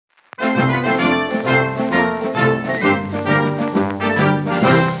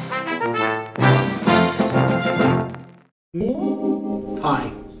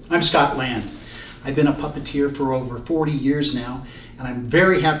I'm Scott Land. I've been a puppeteer for over 40 years now, and I'm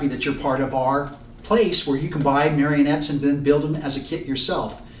very happy that you're part of our place where you can buy marionettes and then build them as a kit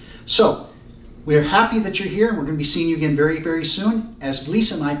yourself. So, we're happy that you're here, and we're going to be seeing you again very, very soon as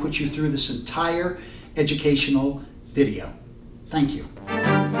Lisa and I put you through this entire educational video. Thank you.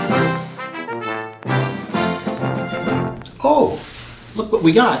 Oh, look what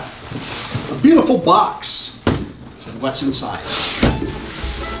we got. A beautiful box. What's inside?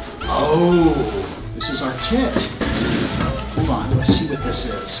 Oh, this is our kit. Hold on, let's see what this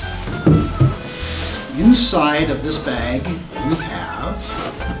is. Inside of this bag, we have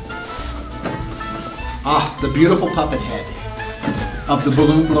the beautiful puppet head of the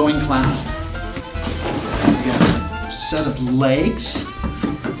balloon blowing clown. We got a set of legs,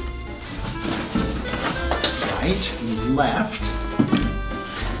 right and left.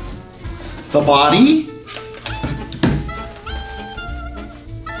 The body.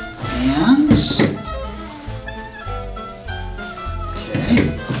 Hands.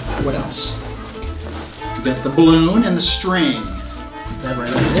 Okay, what else? We got the balloon and the string. Put that right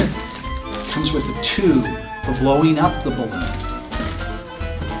over there. It comes with a tube for blowing up the balloon.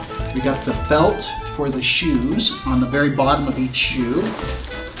 We got the felt for the shoes on the very bottom of each shoe.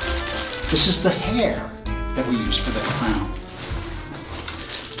 This is the hair that we use for the clown.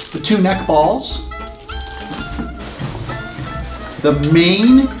 The two neck balls. The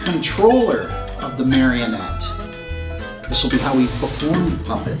main controller of the marionette. This will be how we perform the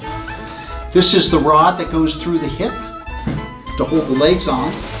puppet. This is the rod that goes through the hip to hold the legs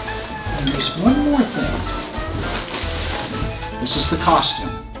on. And there's one more thing. This is the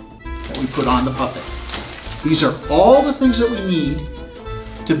costume that we put on the puppet. These are all the things that we need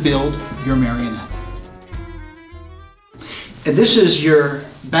to build your marionette. And this is your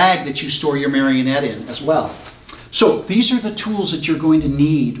bag that you store your marionette in as well. So these are the tools that you're going to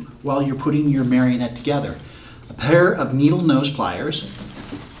need while you're putting your marionette together. A pair of needle nose pliers,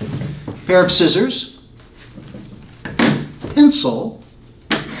 a pair of scissors, pencil,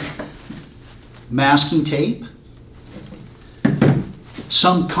 masking tape,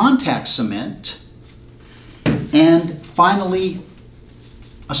 some contact cement, and finally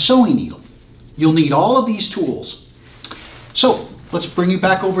a sewing needle. You'll need all of these tools. So let's bring you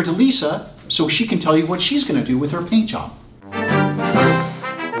back over to Lisa so she can tell you what she's going to do with her paint job.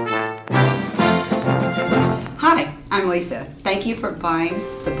 Hi, I'm Lisa. Thank you for buying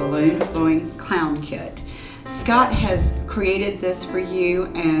the balloon blowing clown kit. Scott has created this for you,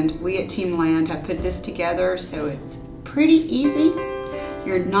 and we at Team Land have put this together so it's pretty easy.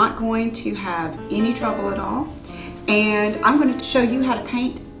 You're not going to have any trouble at all, and I'm going to show you how to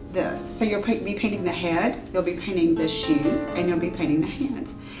paint this. So you'll be painting the head, you'll be painting the shoes, and you'll be painting the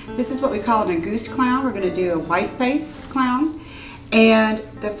hands. This is what we call a goose clown. We're going to do a white face clown. And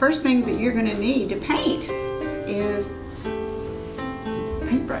the first thing that you're going to need to paint is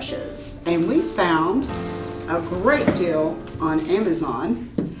paintbrushes. And we found a great deal on Amazon.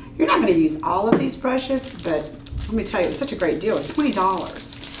 You're not going to use all of these brushes, but let me tell you, it's such a great deal. It's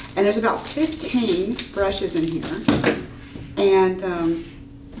 $20. And there's about 15 brushes in here. And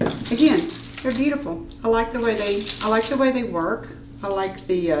again, they're beautiful. I like the way they work. I like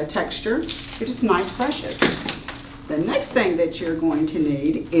the texture. They're just nice brushes. The next thing that you're going to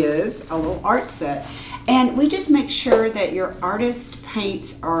need is a little art set. And we just make sure that your artist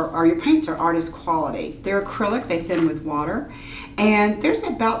paints are artist quality. They're acrylic, they thin with water. And there's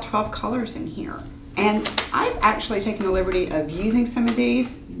about 12 colors in here. And I've actually taken the liberty of using some of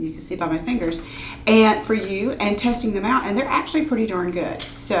these, you can see by my fingers, and for you, and testing them out, and they're actually pretty darn good.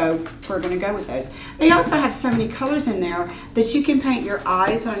 So we're going to go with those. They also have so many colors in there that you can paint your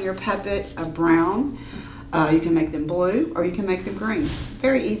eyes on your puppet a brown. You can make them blue, or you can make them green. It's a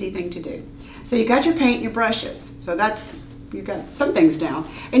very easy thing to do. So you got your paint and your brushes. So you've got some things down.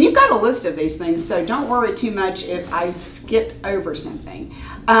 And you've got a list of these things, so don't worry too much if I skip over something.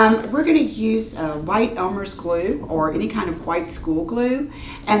 We're going to use white Elmer's glue or any kind of white school glue,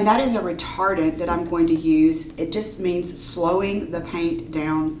 and that is a retardant that I'm going to use. It just means slowing the paint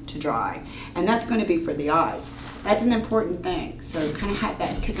down to dry, and that's going to be for the eyes. That's an important thing, so kind of have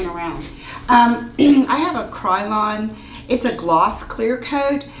that kicking around. I have a Krylon. It's a gloss clear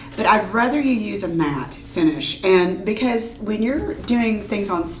coat, but I'd rather you use a matte finish. And because when you're doing things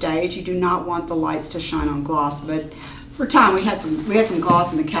on stage, you do not want the lights to shine on gloss, but for time, we had some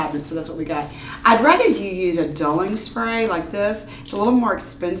gloss in the cabinet, so that's what we got. I'd rather you use a dulling spray like this. It's a little more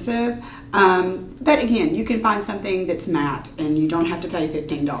expensive, but again, you can find something that's matte, and you don't have to pay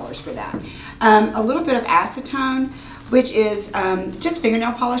 $15 for that. A little bit of acetone, which is just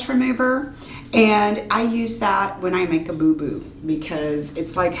fingernail polish remover, and I use that when I make a boo-boo because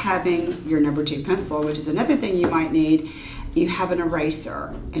it's like having your number 2 pencil, which is another thing you might need. You have an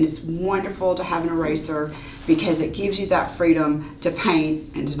eraser, and it's wonderful to have an eraser because it gives you that freedom to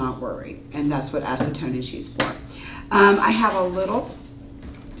paint and to not worry, and that's what acetone is used for. I have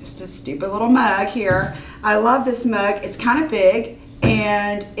just a stupid little mug here. I love this mug. It's kind of big,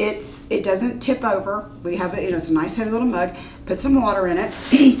 and it doesn't tip over. We have it, it's a nice heavy little mug. Put some water in it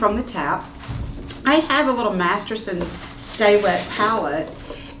from the tap. I have a little Masterson Stay Wet palette,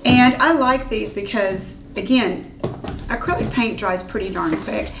 and I like these because, again, acrylic paint dries pretty darn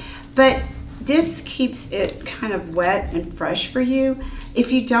quick, but this keeps it kind of wet and fresh for you.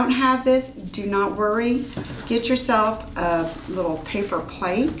 If you don't have this, do not worry. Get yourself a little paper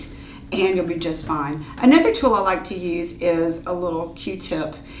plate and you'll be just fine. Another tool I like to use is a little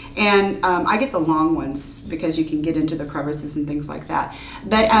Q-tip, and I get the long ones because you can get into the crevices and things like that.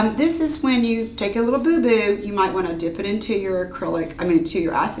 But this is when you take a little boo-boo, you might want to dip it into your into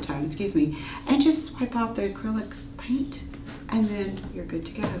your acetone, excuse me, and just swipe out the acrylic paint, and then you're good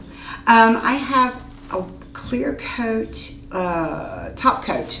to go. I have a clear coat, top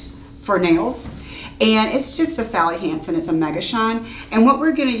coat for nails, and it's just a Sally Hansen. It's a Mega Shine, and what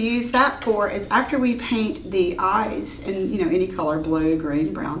we're going to use that for is after we paint the eyes in any color, blue,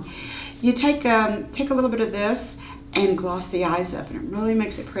 green, brown, you take a little bit of this and gloss the eyes up, and it really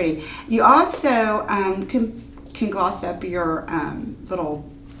makes it pretty. You also can gloss up your little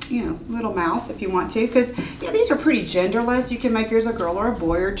mouth if you want to, because these are pretty genderless. You can make yours a girl or a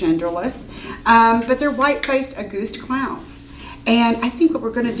boy or genderless, but they're white-faced Auguste clowns. And I think what we're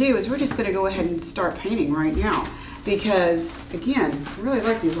going to do is we're just going to go ahead and start painting right now because, again, I really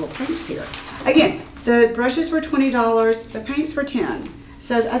like these little paints here. Again, the brushes were $20, the paints were $10.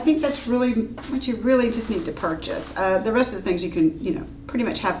 So I think that's really what you really just need to purchase. The rest of the things you can, pretty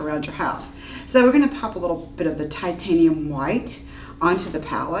much have around your house. So we're going to pop a little bit of the titanium white onto the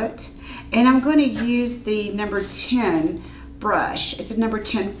palette, and I'm going to use the number 10 brush. It's a number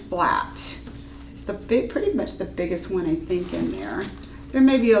 10 flat. It's pretty much the biggest one I think in there. There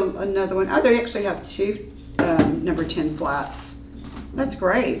may be another one. Oh, they actually have 2 number 10 flats. That's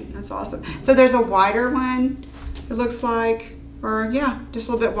great. That's awesome. So there's a wider one, it looks like, or yeah, just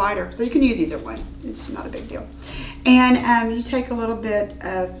a little bit wider. So you can use either one. It's not a big deal. And you take a little bit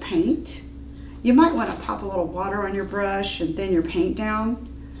of paint. You might want to pop a little water on your brush and thin your paint down.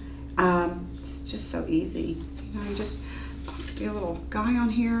 It's just so easy. You just pop a little guy on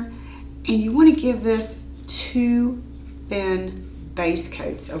here, and you want to give this 2 thin base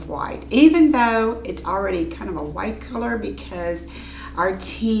coats of white, even though it's already kind of a white color because our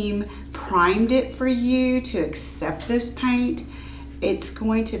team primed it for you to accept this paint. It's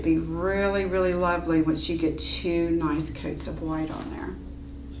going to be really, really lovely once you get 2 nice coats of white on there.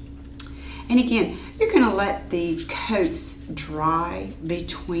 And again, you're going to let the coats dry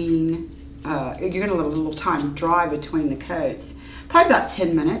between, you're going to let a little time dry between the coats. Probably about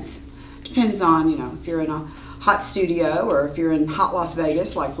 10 minutes. Depends on, if you're in a hot studio or if you're in hot Las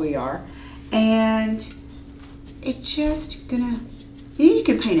Vegas like we are. And it's just going to, you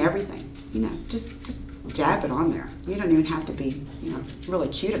can paint everything, just dab it on there. You don't even have to be, really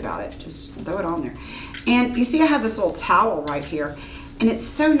cute about it. Just throw it on there. And you see I have this little towel right here. And it's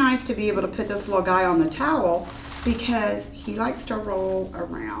so nice to be able to put this little guy on the towel because he likes to roll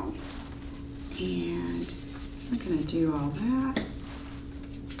around. And I'm going to do all that.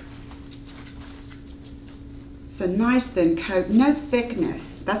 It's a nice thin coat, no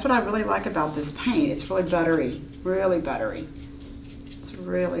thickness. That's what I really like about this paint. It's really buttery, really buttery. It's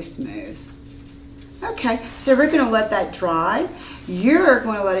really smooth. Okay, so we're going to let that dry. You're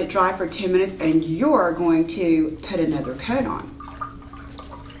going to let it dry for 10 minutes and you're going to put another coat on.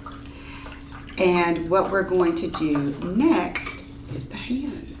 And what we're going to do next is the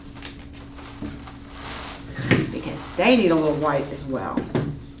hands, because they need a little white as well.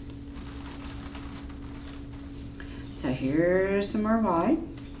 So here's some more white,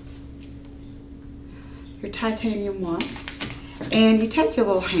 your titanium white, and you take your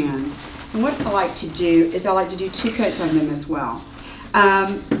little hands, and what I like to do is I like to do 2 coats on them as well.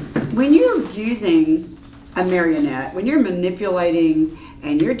 When you're using a marionette, when you're manipulating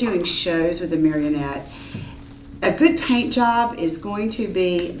and you're doing shows with a marionette, a good paint job is going to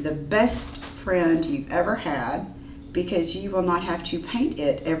be the best friend you've ever had because you will not have to paint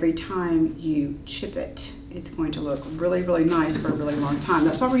it every time you chip it. it's going to look really, really nice for a really long time.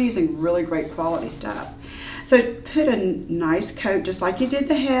 That's why we're using really great quality stuff. So put a nice coat just like you did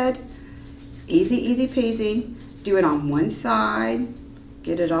the head. Easy, easy peasy. Do it on one side.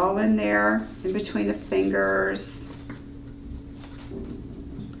 Get it all in there, in between the fingers.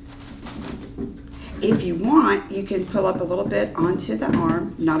 If you want, you can pull up a little bit onto the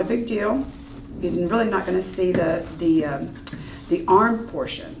arm. Not a big deal. You're really not going to see the arm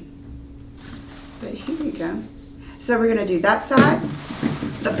portion. But here you go. So we're going to do that side,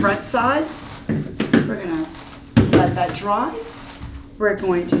 the front side. We're going to let that dry. We're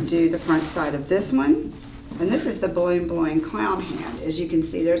going to do the front side of this one. And this is the balloon blowing clown hand. As you can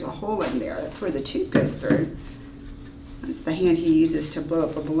see, there's a hole in there. That's where the tube goes through. That's the hand he uses to blow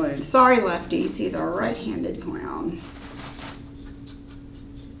up a balloon. Sorry, lefties, he's a right-handed clown.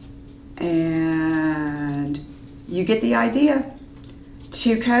 And you get the idea.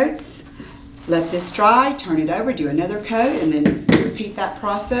 2 coats. Let this dry, turn it over, do another coat, and then repeat that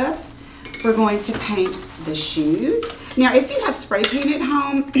process. We're going to paint the shoes. Now, if you have spray paint at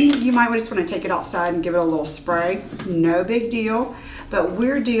home, you might just want to take it outside and give it a little spray. No big deal. But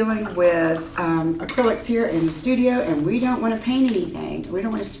we're dealing with acrylics here in the studio, and we don't want to paint anything. We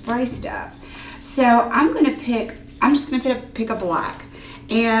don't want to spray stuff. So I'm just going to pick a black,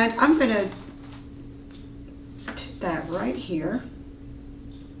 and I'm going to put that right here.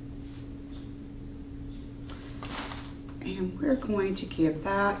 And we're going to give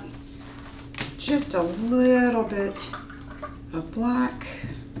that just a little bit of black,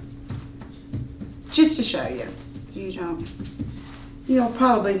 just to show you. You'll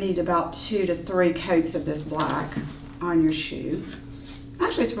probably need about 2 to 3 coats of this black on your shoe.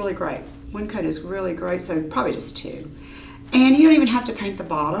 Actually, it's really great. 1 coat is really great, so probably just 2. And you don't even have to paint the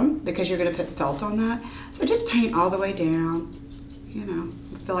bottom because you're going to put felt on that. So just paint all the way down. You know,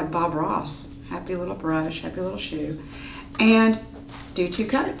 I feel like Bob Ross. Happy little brush, happy little shoe. And do 2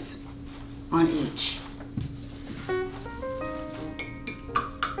 coats on each.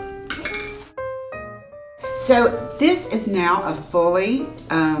 So this is now a fully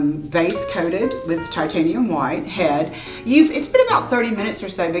base coated with titanium white head. It's been about 30 minutes or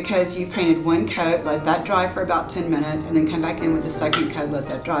so because you've painted 1 coat, let that dry for about 10 minutes, and then come back in with the second coat, let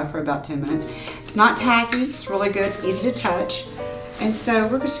that dry for about 10 minutes. It's not tacky, it's really good, it's easy to touch. And so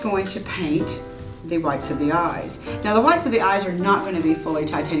we're just going to paint the whites of the eyes. Now the whites of the eyes are not going to be fully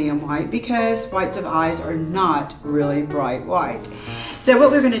titanium white because whites of eyes are not really bright white. So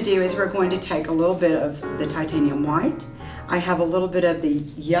what we're going to do is we're going to take a little bit of the titanium white. I have a little bit of the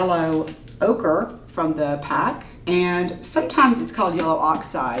yellow ochre from the pack, and sometimes it's called yellow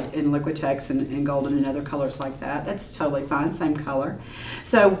oxide in Liquitex and golden and other colors like that. That's totally fine, same color.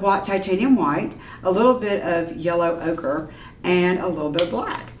 So titanium white, a little bit of yellow ochre, and a little bit of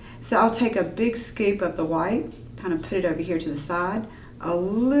black. So I'll take a big scoop of the white, kind of put it over here to the side, a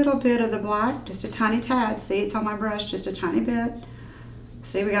little bit of the black, just a tiny tad. See, it's on my brush, just a tiny bit.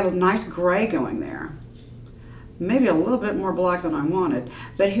 See, we got a nice gray going there. Maybe a little bit more black than I wanted.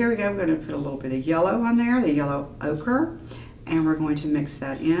 But here we go, we're going to put a little bit of yellow on there, the yellow ochre, and we're going to mix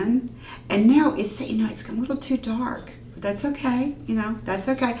that in. And now it's, it's a little too dark. That's okay, that's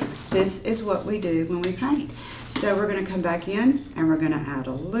okay. This is what we do when we paint. So we're going to come back in and we're going to add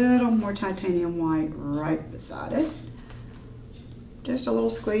a little more titanium white right beside it. Just a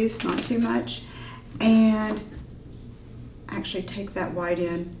little squeeze, not too much. And actually take that white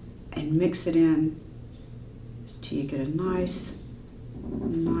in and mix it in until you get a nice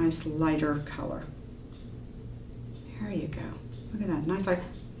lighter color. There you go. Look at that, nice light.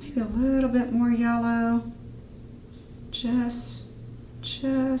 Maybe a little bit more yellow. Just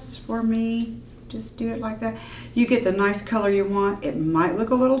for me, just do it like that. You get the nice color you want. It might look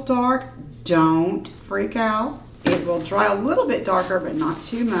a little dark. Don't freak out. It will dry a little bit darker, but not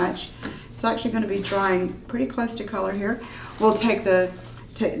too much. It's actually going to be drying pretty close to color here. We'll take the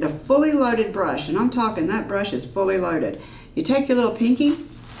fully loaded brush, and I'm talking that brush is fully loaded. You take your little pinky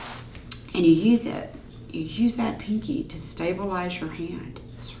and you use it. You use that pinky to stabilize your hand.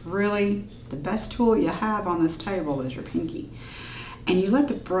 It's really the best tool you have on this table is your pinky. And you let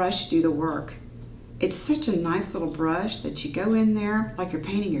the brush do the work. It's such a nice little brush that you go in there like you're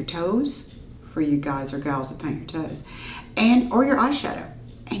painting your toes, for you guys or gals that paint your toes, or your eyeshadow.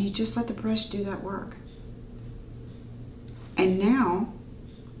 And you just let the brush do that work. And now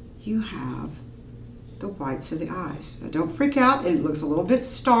you have the whites of the eyes. Now don't freak out, it looks a little bit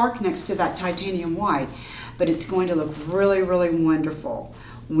stark next to that titanium white, but it's going to look really, really wonderful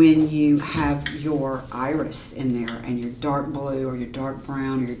when you have your iris in there and your dark blue or your dark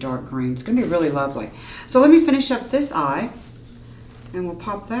brown or your dark green. It's going to be really lovely. So let me finish up this eye and we'll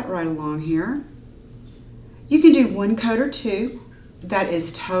pop that right along here. You can do one coat or two. That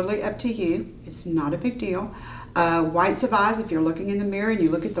is totally up to you. It's not a big deal. Whites of eyes, if you're looking in the mirror and you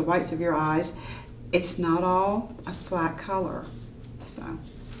look at the whites of your eyes, it's not all a flat color. So,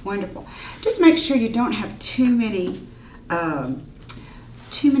 wonderful. Just make sure you don't have too many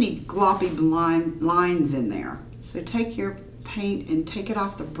gloppy lines in there. So take your paint and take it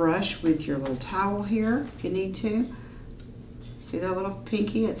off the brush with your little towel here if you need to. See that little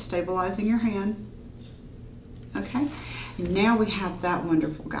pinky? It's stabilizing your hand. Okay, and now we have that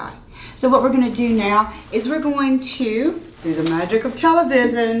wonderful guy. So what we're going to do now is we're going to, through the magic of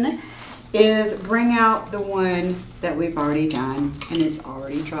television, is bring out the one that we've already done, and it's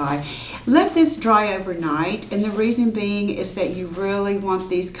already dry. Let this dry overnight, and the reason being is that you really want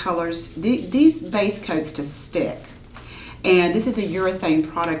these colors, these base coats to stick. And this is a urethane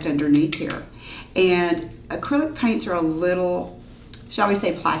product underneath here. And acrylic paints are a little, shall we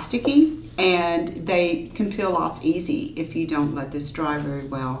say, plasticky, and they can peel off easy if you don't let this dry very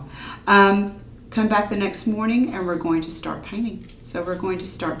well. Come back the next morning and we're going to start painting. So we're going to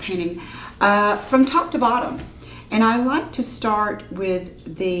start painting from top to bottom. And I like to start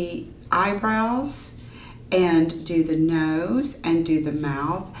with the eyebrows and do the nose and do the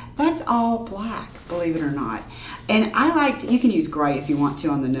mouth. That's all black, believe it or not. And I like to, you can use gray if you want to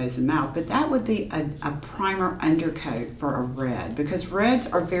on the nose and mouth, but that would be a primer undercoat for a red, because reds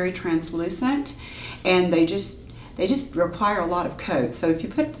are very translucent and they just require a lot of coat. So if you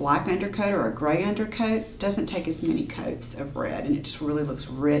put black undercoat or a gray undercoat, it doesn't take as many coats of red, and it just really looks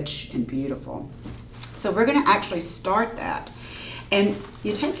rich and beautiful. So we're going to actually start that. And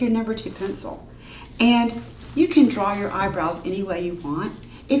you take your number 2 pencil and you can draw your eyebrows any way you want.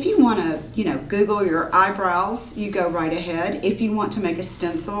 If you want to, Google your eyebrows, you go right ahead. If you want to make a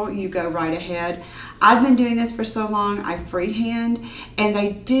stencil, you go right ahead. I've been doing this for so long, I freehand, and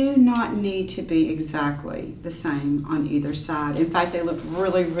they do not need to be exactly the same on either side. In fact, they look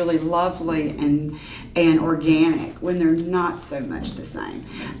really, really lovely and organic when they're not so much the same.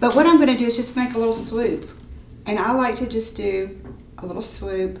 But what I'm going to do is just make a little swoop. And I like to just do a little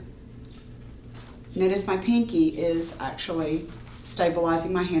swoop. Notice my pinky is actually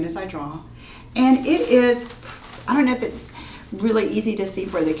stabilizing my hand as I draw. And it is, I don't know if it's really easy to see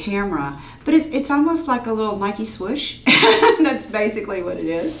for the camera, but it's almost like a little Nike swoosh. That's basically what it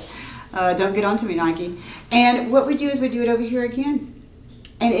is. Don't get onto me, Nike. And what we do is we do it over here again.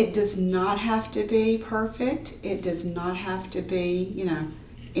 And it does not have to be perfect. It does not have to be,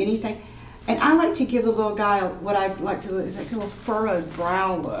 anything. And I like to give the little guy what I like to look, is like a little furrowed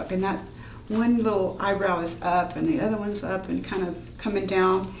brow look. And that one little eyebrow is up and the other one's up and kind of coming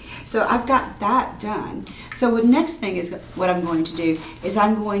down. So I've got that done. So the next thing is what I'm going to do is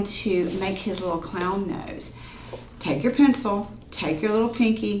I'm going to make his little clown nose. Take your pencil, take your little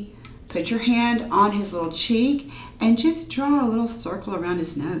pinky, put your hand on his little cheek and just draw a little circle around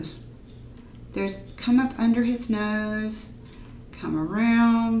his nose. Come up under his nose, come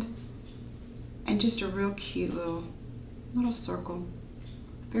around, and just a real cute little circle.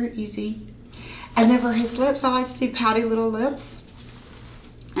 Very easy. And then for his lips, I like to do pouty little lips.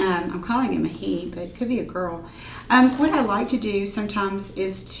 I'm calling him a he, but it could be a girl. What I like to do sometimes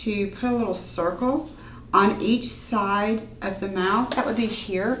is to put a little circle on each side of the mouth. That would be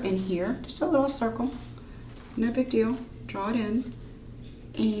here and here. Just a little circle. No big deal. Draw it in.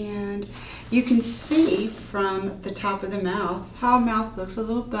 And you can see from the top of the mouth how a mouth looks, a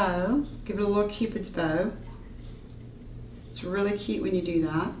little bow. Give it a little Cupid's bow. It's really cute when you do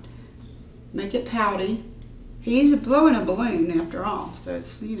that. Make it pouty. He's blowing a balloon after all, so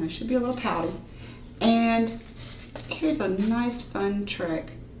it's, should be a little pouty. And here's a nice fun trick.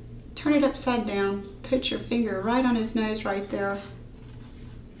 Turn it upside down, put your finger right on his nose right there,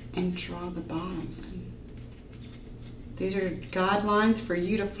 and draw the bottom in. These are guidelines for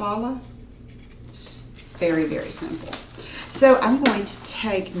you to follow. It's very, very simple. So I'm going to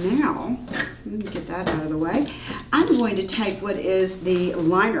take now, let me get that out of the way. I'm going to take what is the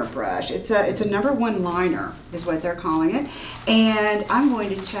liner brush. It's a number 1 liner is what they're calling it. And I'm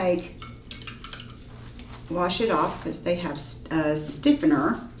going to wash it off because they have a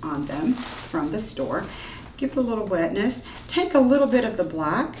stiffener on them from the store. Give it a little wetness. Take a little bit of the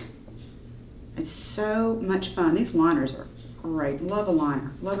black. It's so much fun. These liners are great. Love a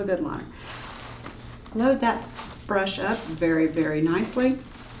liner. Love a good liner. Load that brush up very, very nicely.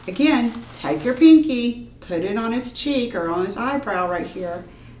 Again, take your pinky, put it on his cheek or on his eyebrow right here,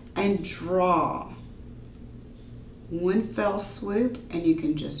 and draw. One fell swoop, and you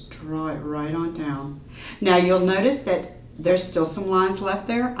can just draw it right on down. Now you'll notice that there's still some lines left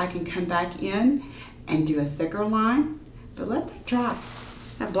there. I can come back in and do a thicker line, but let that dry.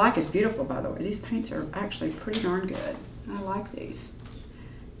 That black is beautiful, by the way. These paints are actually pretty darn good. I like these.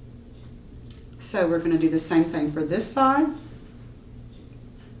 So we're going to do the same thing for this side.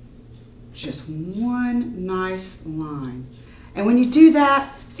 Just one nice line. And when you do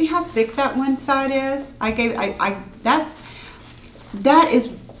that, see how thick that one side is? That is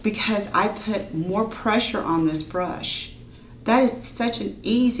because I put more pressure on this brush. That is such an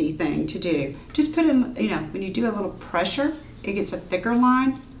easy thing to do. Just put in, you know, when you do a little pressure, it gets a thicker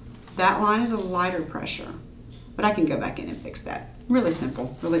line. That line is a lighter pressure. But I can go back in and fix that. Really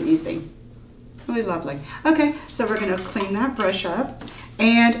simple, really easy. Really lovely. Okay, so we're going to clean that brush up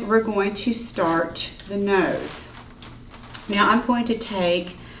and we're going to start the nose. Now I'm going to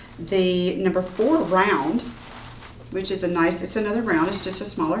take the number 4 round, which is a nice, it's another round, it's just a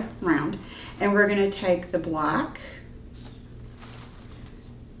smaller round. And we're going to take the black.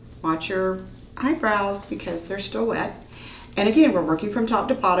 Watch your eyebrows because they're still wet. And again, we're working from top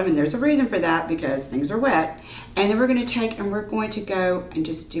to bottom, and there's a reason for that because things are wet. And then we're going to take and we're going to go and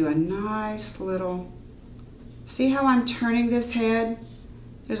just do a nice little, see how I'm turning this head?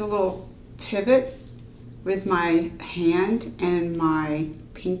 There's a little pivot with my hand and my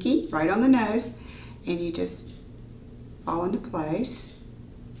pinky right on the nose, and you just fall into place.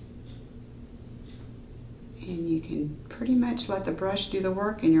 And you can pretty much let the brush do the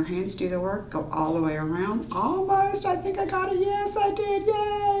work and your hands do the work. Go all the way around. Almost, I think I got it. Yes, I did,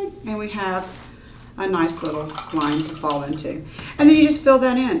 yay! And we have a nice little line to fall into. And then you just fill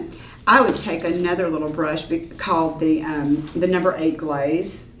that in. I would take another little brush called the number 8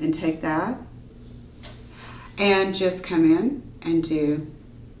 glaze and take that and just come in and do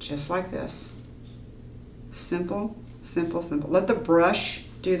just like this. Simple, simple, simple. Let the brush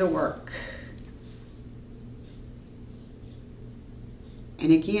do the work.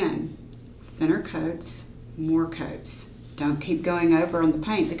 And again, thinner coats, more coats. Don't keep going over on the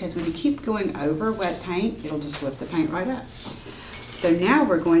paint because when you keep going over wet paint, it'll just lift the paint right up. So now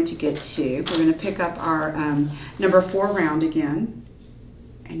we're going to get to, we're going to pick up our number 4 round again.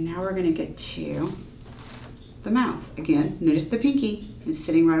 And now we're going to get to the mouth. Again, notice the pinky is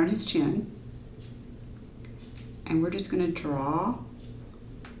sitting right on his chin. And we're just going to draw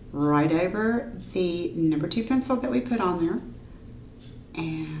right over the number 2 pencil that we put on there.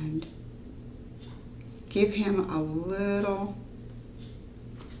 And give him a little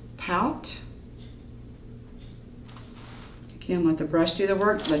pout. Again, let the brush do the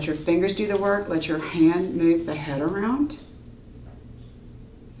work, let your fingers do the work, let your hand move the head around.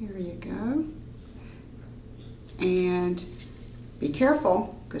 Here you go. And be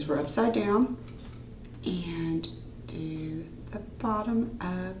careful, because we're upside down. And do the bottom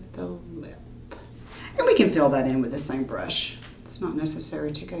of the lip. And we can fill that in with the same brush. It's not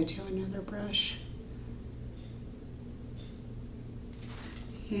necessary to go to another brush.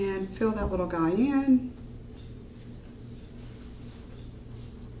 And fill that little guy in.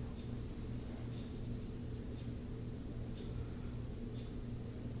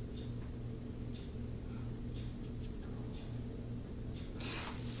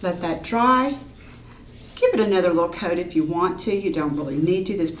 Let that dry. Give it another little coat if you want to. You don't really need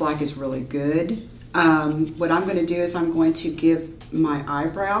to. This black is really good. What I'm going to do is I'm going to give my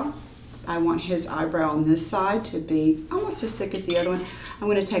eyebrow. I want his eyebrow on this side to be almost as thick as the other one. I'm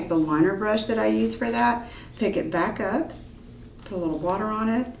going to take the liner brush that I use for that, pick it back up, put a little water on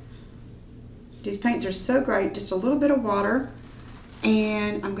it. These paints are so great, just a little bit of water.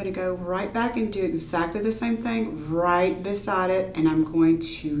 And I'm going to go right back and do exactly the same thing right beside it. And I'm going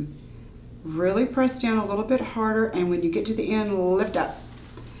to really press down a little bit harder. And when you get to the end, lift up.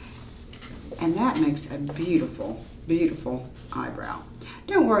 And that makes a beautiful, beautiful eyebrow.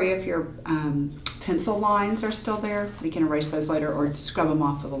 Don't worry if your pencil lines are still there. We can erase those later or scrub them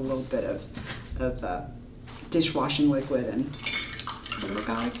off with a little bit of dishwashing liquid and a little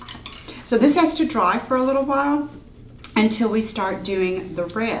guy. So this has to dry for a little while until we start doing the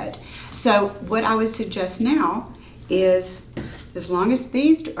red. So what I would suggest now is, as long as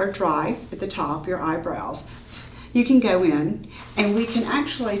these are dry at the top, your eyebrows, you can go in and we can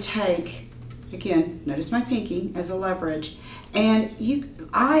actually take, again, notice my pinky as a leverage, and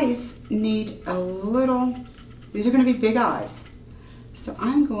eyes need a little, these are going to be big eyes. So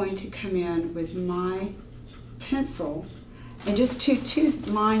I'm going to come in with my pencil and just two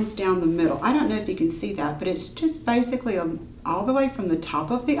lines down the middle. I don't know if you can see that, but it's just basically all the way from the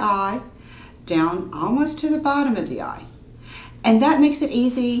top of the eye down almost to the bottom of the eye. And that makes it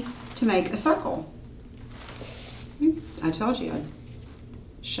easy to make a circle. I told you I'd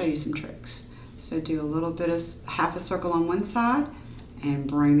show you some tricks. So do a little bit of half a circle on one side and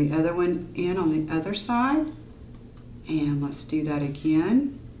bring the other one in on the other side And let's do that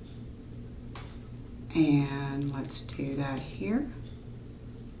again. And let's do that here.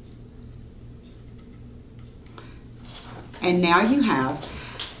 And now you have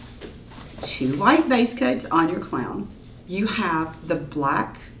 2 white base coats on your clown. You have the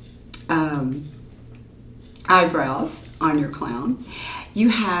black eyebrows on your clown. You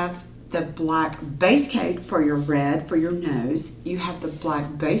have the black base coat for your red for your nose. You have the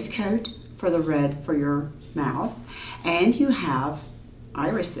black base coat for the red for your mouth. And you have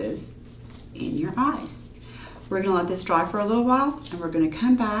irises in your eyes. We're gonna let this dry for a little while, and we're gonna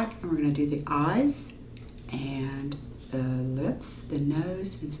come back and we're gonna do the eyes and the lips, the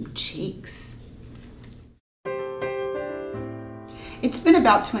nose, and some cheeks. It's been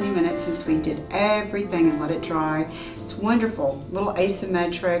about 20 minutes since we did everything and let it dry. It's wonderful, a little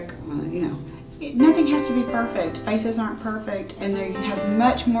asymmetric, you know. Nothing has to be perfect. Faces aren't perfect, and they have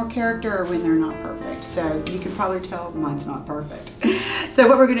much more character when they're not perfect. So you can probably tell mine's not perfect. So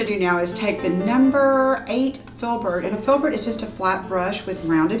what we're gonna do now is take the number 8 filbert, and a filbert is just a flat brush with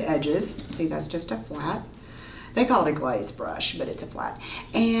rounded edges. See, that's just a flat. They call it a glazed brush, but it's a flat.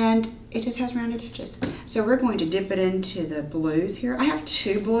 And it just has rounded edges. So we're going to dip it into the blues here. I have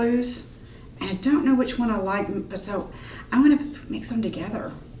 2 blues, and I don't know which one I like, so I'm gonna mix them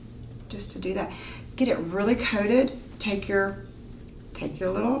together just to do that. Get it really coated. Take your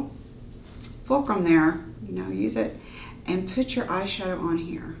little fulcrum there, you know, use it, and put your eyeshadow on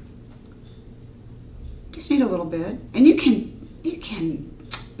here. Just need a little bit. And you can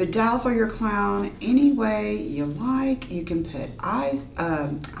bedazzle your clown any way you like. You can put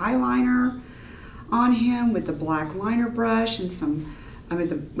eyeliner on him with the black liner brush and some,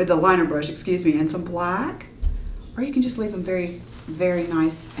 with the liner brush, excuse me, and some black. Or you can just leave them very, very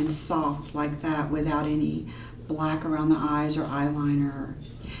nice and soft like that without any black around the eyes or eyeliner.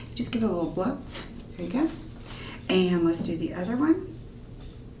 Just give it a little blow. There you go. And let's do the other one.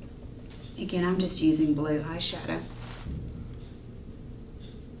 Again, I'm just using blue eyeshadow.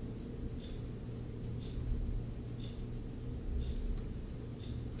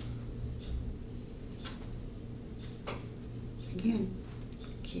 Again,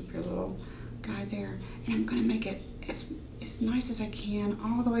 keep your little guy there. And I'm going to make it as nice as I can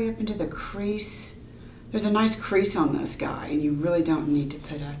all the way up into the crease. There's a nice crease on this guy, and you really don't need to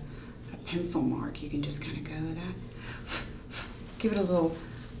put a pencil mark. You can just kind of go with that. Give it a little,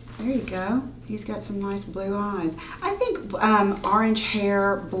 there you go. He's got some nice blue eyes. I think orange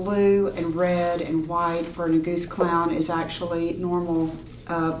hair, blue and red and white for a goose clown is actually normal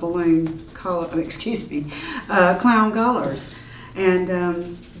balloon color, excuse me, clown colors.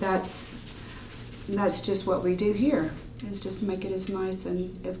 And that's just what we do here, is just make it as nice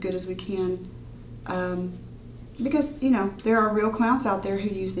and as good as we can. Because, you know, there are real clowns out there who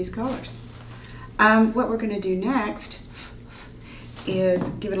use these colors. What we're going to do next is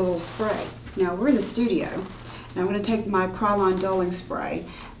give it a little spray. Now, we're in the studio, and I'm going to take my Krylon dulling spray,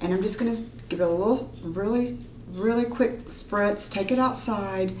 and I'm just going to give it a little really quick spritz. Take it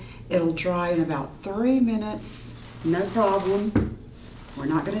outside. It'll dry in about 3 minutes. No problem. We're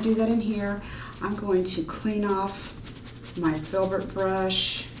not going to do that in here. I'm going to clean off my filbert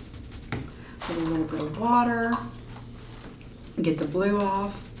brush with a little bit of water, get the blue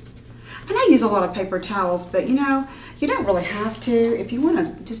off. And I use a lot of paper towels, but you know, you don't really have to. If you want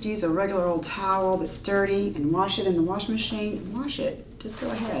to just use a regular old towel that's dirty and wash it in the wash machine, wash it. Just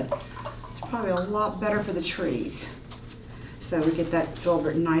go ahead. It's probably a lot better for the trees. So we get that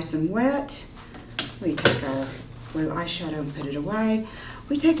filbert nice and wet. We take our blue eyeshadow and put it away.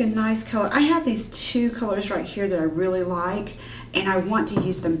 We take a nice color. I have these 2 colors right here that I really like, and I want to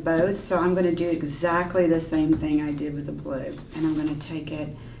use them both, so I'm going to do exactly the same thing I did with the blue. And I'm going to take it,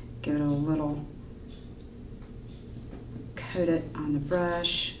 give it a little, coat it on the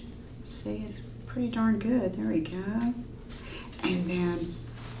brush. See, it's pretty darn good. There we go. And then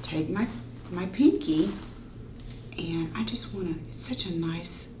take my pinky, and I just want to, it's such a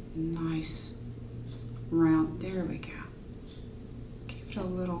nice round, there we go. Give it a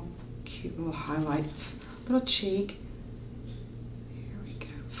little cute little highlight, little cheek. There we go.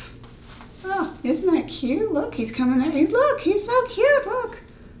 Oh, isn't that cute? Look, he's coming out. Look, he's so cute. Look,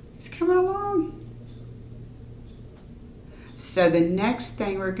 he's coming along. So the next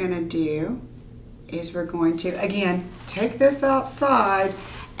thing we're going to do is we're going to, again, take this outside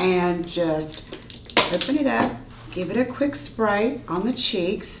and just open it up, give it a quick spray on the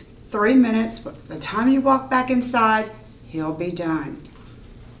cheeks. 3 minutes, but by the time you walk back inside, he'll be done.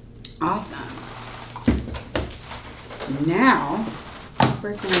 Awesome. Now,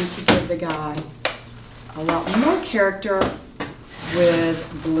 we're going to give the guy a lot more character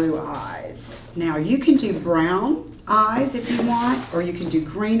with blue eyes. Now, you can do brown eyes if you want, or you can do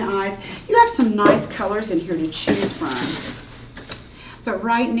green eyes. You have some nice colors in here to choose from. But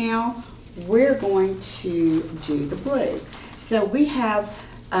right now, we're going to do the blue. So we have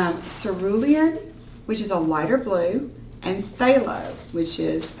cerulean, which is a lighter blue, and phthalo, which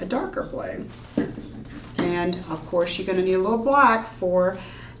is a darker blue. And of course, you're going to need a little black for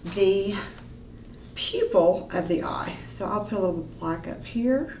the pupil of the eye. So I'll put a little black up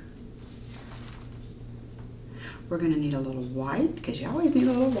here. We're going to need a little white, because you always need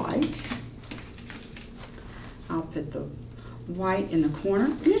a little white. I'll put the white in the corner.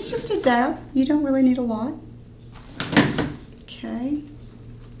 And it's just a dab. You don't really need a lot. Okay.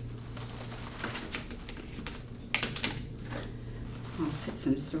 I'll put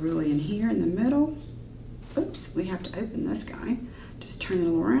some cerulean here in the middle. Oops, we have to open this guy. Just turn it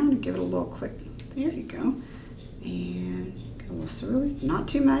all around and give it a little quick. There you go. And get a little cerulean. Not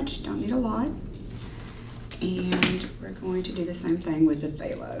too much. Don't need a lot. And we're going to do the same thing with the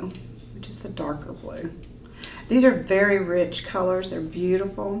phthalo, which is the darker blue. These are very rich colors. They're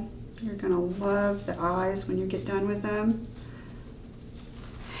beautiful. You're going to love the eyes when you get done with them.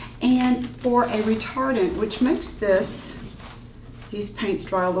 And for a retardant, which makes these paints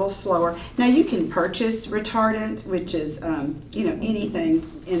dry a little slower. Now you can purchase retardant, which is, you know,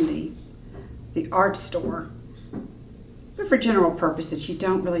 anything in the art store. But for general purposes, you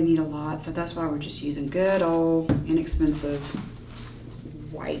don't really need a lot, so that's why we're just using good old inexpensive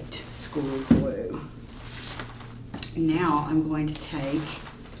white school glue. Now I'm going to take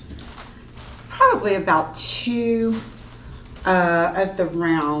probably about 2 of the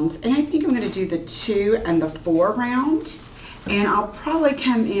rounds, and I think I'm going to do the 2 and the 4 round, and I'll probably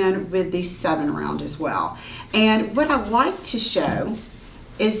come in with the 7 round as well. And what I like to show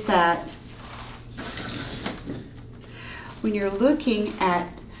is that when you're looking at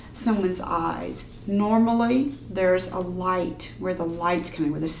someone's eyes, normally there's a light where the light's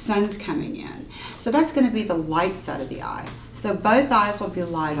coming, where the sun's coming in. So that's going to be the light side of the eye. So both eyes will be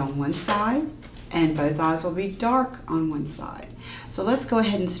light on one side and both eyes will be dark on one side. So let's go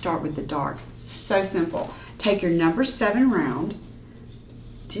ahead and start with the dark. So simple. Take your number 7 round,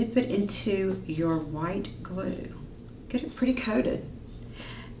 dip it into your white glue. Get it pretty coated.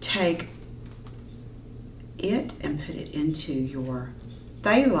 Take it and put it into your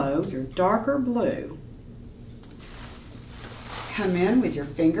phthalo, your darker blue. Come in with your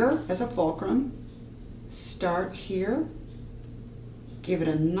finger as a fulcrum. Start here. Give it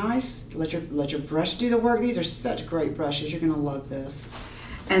a nice, let your brush do the work. These are such great brushes. You're going to love this.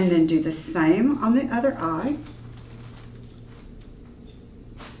 And then do the same on the other eye.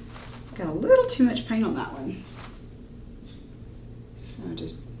 Got a little too much paint on that one. So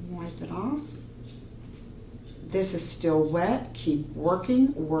just wipe it off. This is still wet. Keep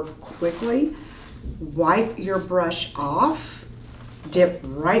working. Work quickly. Wipe your brush off. Dip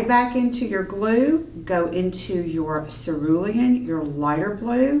right back into your glue. Go into your cerulean, your lighter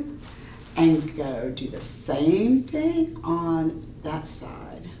blue, and go do the same thing on that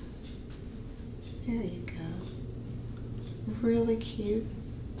side. There you go. Really cute.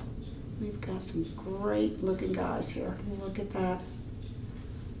 We've got some great looking guys here. Look at that.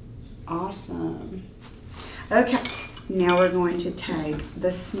 Awesome. Okay, now we're going to take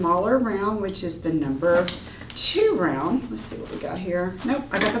the smaller round, which is the number 2 round. Let's see what we got here. Nope,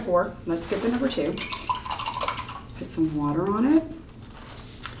 I got the 4. Let's get the number 2. Put some water on it.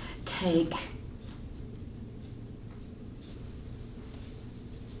 Take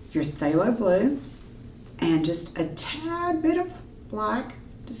your phthalo blue and just a tad bit of black.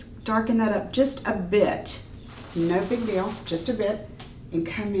 Just darken that up just a bit. No big deal, just a bit. And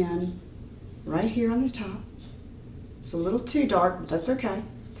come in right here on the top. It's a little too dark, but that's okay.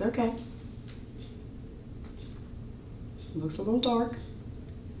 It's okay. Looks a little dark.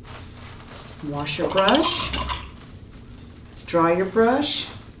 Wash your brush. Dry your brush.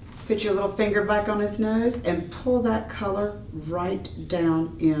 Put your little finger back on his nose and pull that color right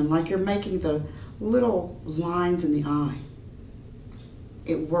down in, like you're making the little lines in the eye.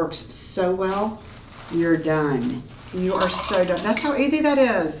 It works so well. You're done. You are so done. That's how easy that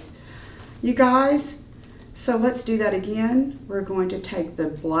is. You guys, so let's do that again. We're going to take the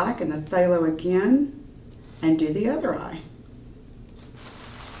black and the phthalo again and do the other eye.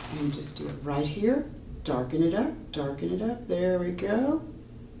 And just do it right here. Darken it up, darken it up. There we go.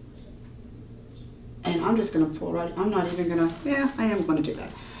 And I'm just going to pull right, I'm not even going to, yeah, I am going to do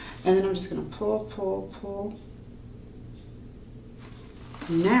that. And then I'm just going to pull, pull, pull.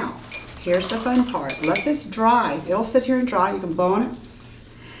 Now, here's the fun part. Let this dry. It'll sit here and dry. You can blow on it.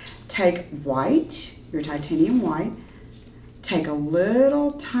 Take white, your titanium white. take a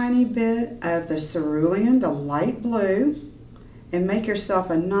little tiny bit of the cerulean, the light blue, and make yourself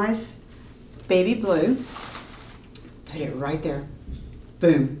a nice baby blue. Put it right there.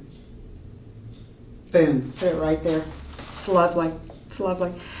 Boom. Boom. Put it right there. It's lovely. It's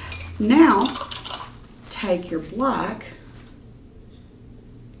lovely. Now, take your black.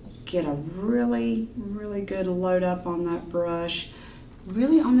 Get a really, really good load up on that brush.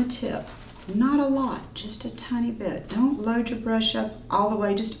 Really on the tip. Not a lot, just a tiny bit. Don't load your brush up all the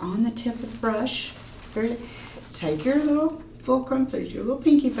way, just on the tip of the brush. Take your little fulcrum, put your little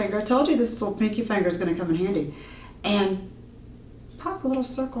pinky finger. I told you this little pinky finger is going to come in handy. And pop a little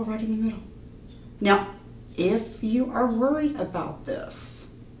circle right in the middle. Now, if you are worried about this,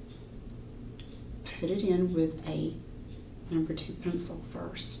 put it in with a number 2 pencil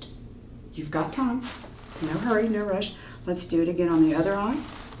first. You've got time. No hurry, no rush. Let's do it again on the other eye.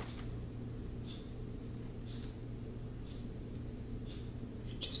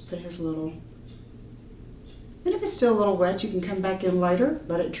 Just put his little, and if it's still a little wet, you can come back in later,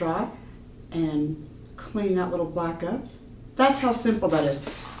 let it dry, and clean that little black up. That's how simple that is.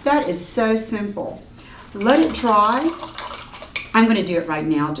 That is so simple. Let it dry. I'm going to do it right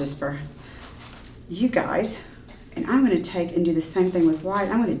now just for you guys. And I'm going to take and do the same thing with white.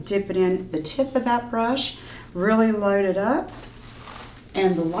 I'm going to dip it in the tip of that brush, really load it up.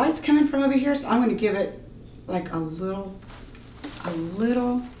 And the light's coming from over here, so I'm going to give it like a little,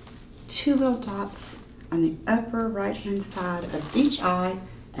 2 little dots on the upper right-hand side of each eye.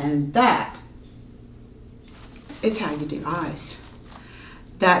 And that is how you do eyes.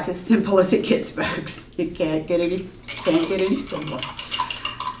 That's as simple as it gets, folks. You can't get any simpler.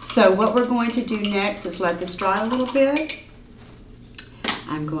 So what we're going to do next is let this dry a little bit.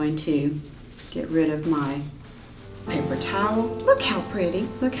 I'm going to get rid of my paper towel. Look how pretty.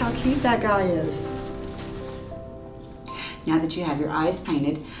 Look how cute that guy is. Now that you have your eyes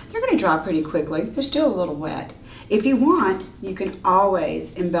painted, they're going to dry pretty quickly. They're still a little wet. If you want, you can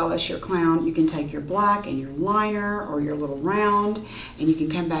always embellish your clown. You can take your black and your liner or your little round, and you can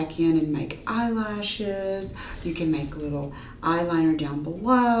come back in and make eyelashes. You can make a little eyeliner down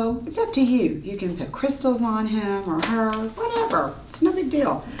below. It's up to you. You can put crystals on him or her, whatever. It's no big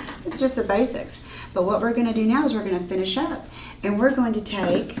deal. It's just the basics. But what we're going to do now is we're going to finish up, and we're going to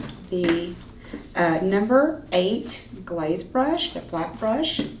take the number 8 glaze brush, the flat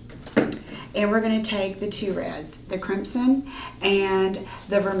brush, and we're going to take the 2 reds, the crimson and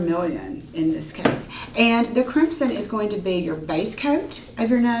the vermilion in this case. And the crimson is going to be your base coat of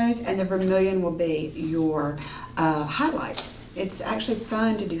your nose, and the vermilion will be your highlight. It's actually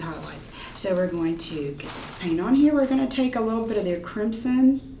fun to do highlights. So we're going to get this paint on here. We're going to take a little bit of the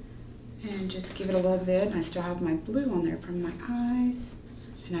crimson and just give it a little bit. I still have my blue on there from my eyes,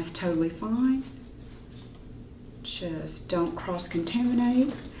 and that's totally fine. Just don't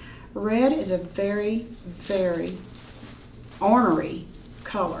cross-contaminate. Red is a very, very ornery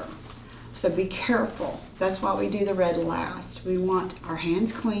color, so be careful. That's why we do the red last. We want our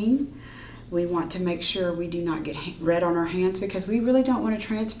hands clean. We want to make sure we do not get red on our hands, because we really don't want to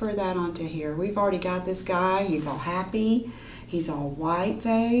transfer that onto here. We've already got this guy. He's all happy. He's all white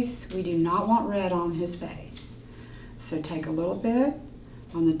face. We do not want red on his face. So take a little bit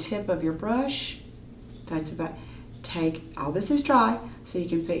on the tip of your brush. That's about, all this is dry, so you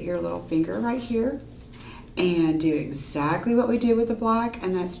can put your little finger right here and do exactly what we did with the black,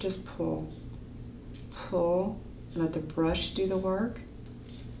 and that's just pull, pull, let the brush do the work,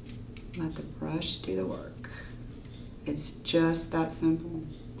 let the brush do the work. It's just that simple.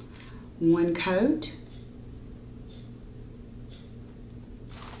 One coat,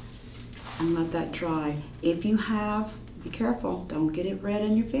 and let that dry. If you have, be careful, don't get it red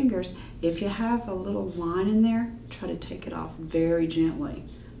in your fingers. If you have a little line in there, try to take it off very gently.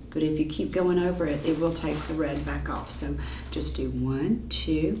 But if you keep going over it, it will take the red back off. So just do 1,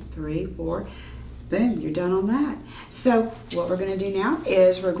 2, 3, 4. Boom, you're done on that. So what we're going to do now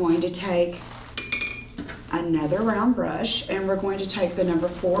is we're going to take another round brush, and we're going to take the number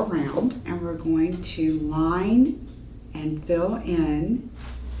 4 round, and we're going to line and fill in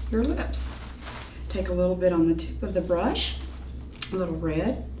your lips. Take a little bit on the tip of the brush, a little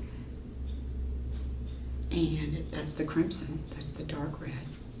red, and that's the crimson, that's the dark red.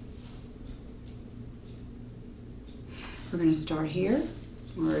 We're going to start here,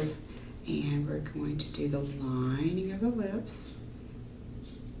 and we're going to do the lining of the lips.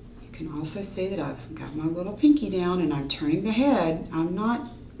 You can also see that I've got my little pinky down and I'm turning the head.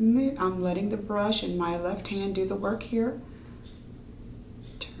 I'm letting the brush in my left hand do the work here.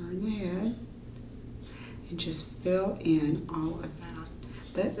 Turn the head and just fill in all of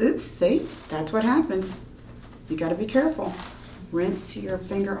that. Oops, see, that's what happens. You got to be careful. rinse your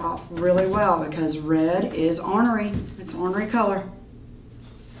finger off really well because red is ornery. It's an ornery color.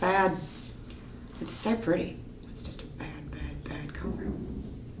 It's bad. It's so pretty. It's just a bad, bad, bad color.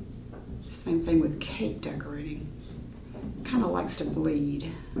 Same thing with cake decorating. Kind of likes to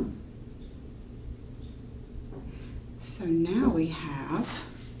bleed. So now we have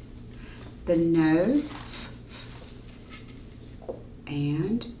the nose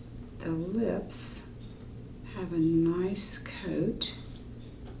and the lips have a nice coat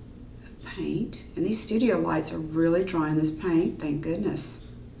of paint. And these studio lights are really drawing this paint, thank goodness.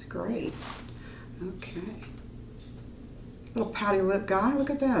 It's great. Okay. Little pouty lip guy, look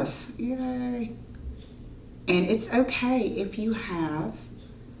at this. Yay. And it's okay if you have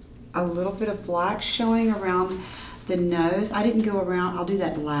a little bit of black showing around the nose. I didn't go around, I'll do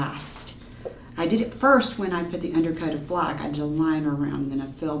that last. I did it first when I put the undercoat of black. I did a liner around and then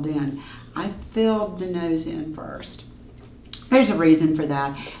I filled in. I filled the nose in first. There's a reason for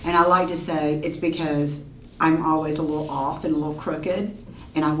that. And I like to say it's because I'm always a little off and a little crooked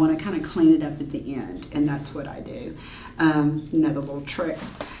and I want to kind of clean it up at the end. And that's what I do. Another little trick.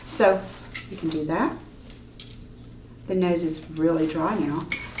 So you can do that. The nose is really dry now.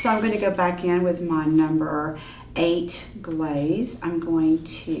 So I'm going to go back in with my number 8 glaze. I'm going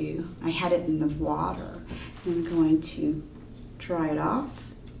to, I had it in the water. I'm going to dry it off.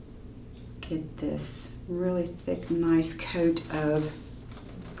 Get this really thick, nice coat of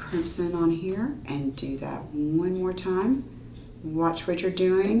crimson on here and do that one more time. Watch what you're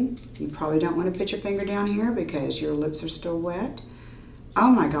doing. You probably don't want to put your finger down here because your lips are still wet.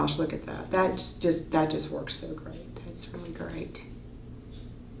 Oh my gosh, look at that. That just works so great. That's really great.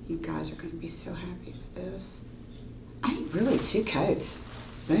 You guys are going to be so happy with this. Really 2 coats.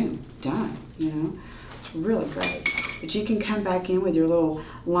 Boom, done, you know. It's really great. But you can come back in with your little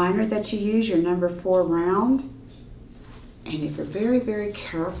liner that you use, your number 4 round. And if you're very, very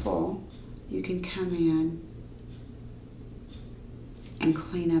careful, you can come in and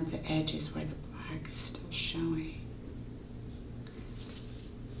clean up the edges where the black is still showing.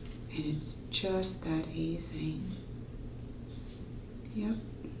 And it's just that easy. Yep,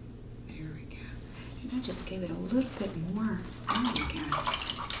 there we go. And I just gave it a little bit more. There we go.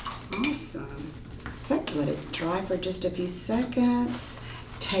 Awesome. So let it dry for just a few seconds.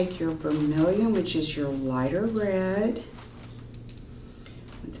 Take your vermilion, which is your lighter red.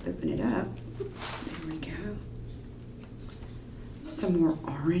 Let's open it up. There we go. Some more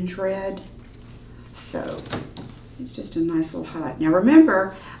orange red. So it's just a nice little highlight. Now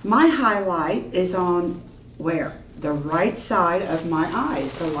remember, my highlight is on where? The right side of my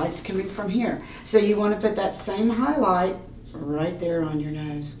eyes. The light's coming from here. So you want to put that same highlight right there on your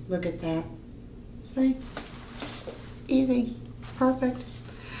nose. Look at that. See? Easy. Perfect.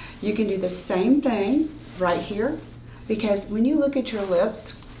 You can do the same thing right here because when you look at your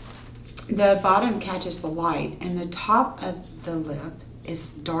lips, the bottom catches the light and the top of the lip is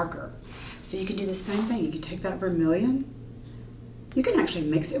darker. So you can do the same thing. You can take that vermilion. You can actually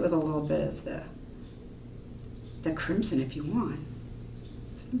mix it with a little bit of the crimson if you want.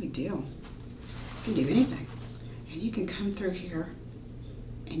 It's no big deal. You can do anything. And you can come through here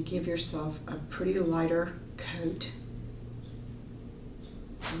and give yourself a pretty lighter coat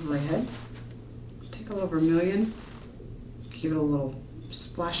of red. Take a little vermilion, give it a little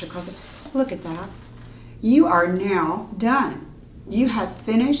splash across it. Look at that. You are now done. You have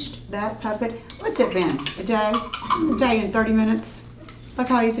finished that puppet. What's it been? A day? A day and 30 minutes? Look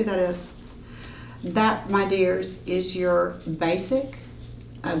how easy that is. That, my dears, is your basic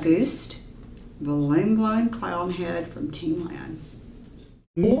Auguste balloon blowing clown head from Teamland.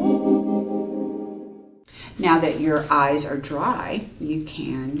 Now that your eyes are dry, you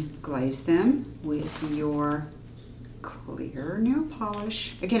can glaze them with your clear nail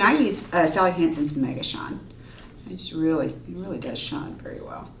polish. Again, I use Sally Hansen's Mega Shine. It really does shine very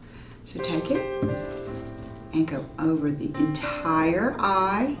well. So take it and go over the entire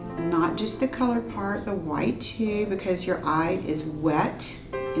eye, not just the color part, the white too, because your eye is wet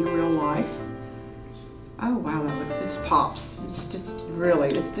in real life. Oh wow, that looks, it just pops. It's just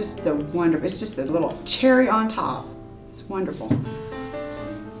really, it's just the wonderful, it's just a little cherry on top. It's wonderful.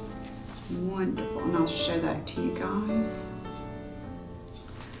 Wonderful, and I'll show that to you guys.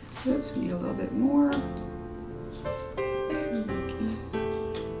 Oops, we need a little bit more.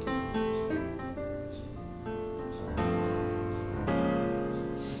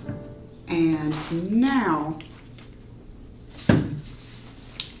 And now,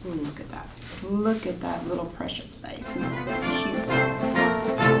 look at that. Look at that little precious face. Isn't that cute?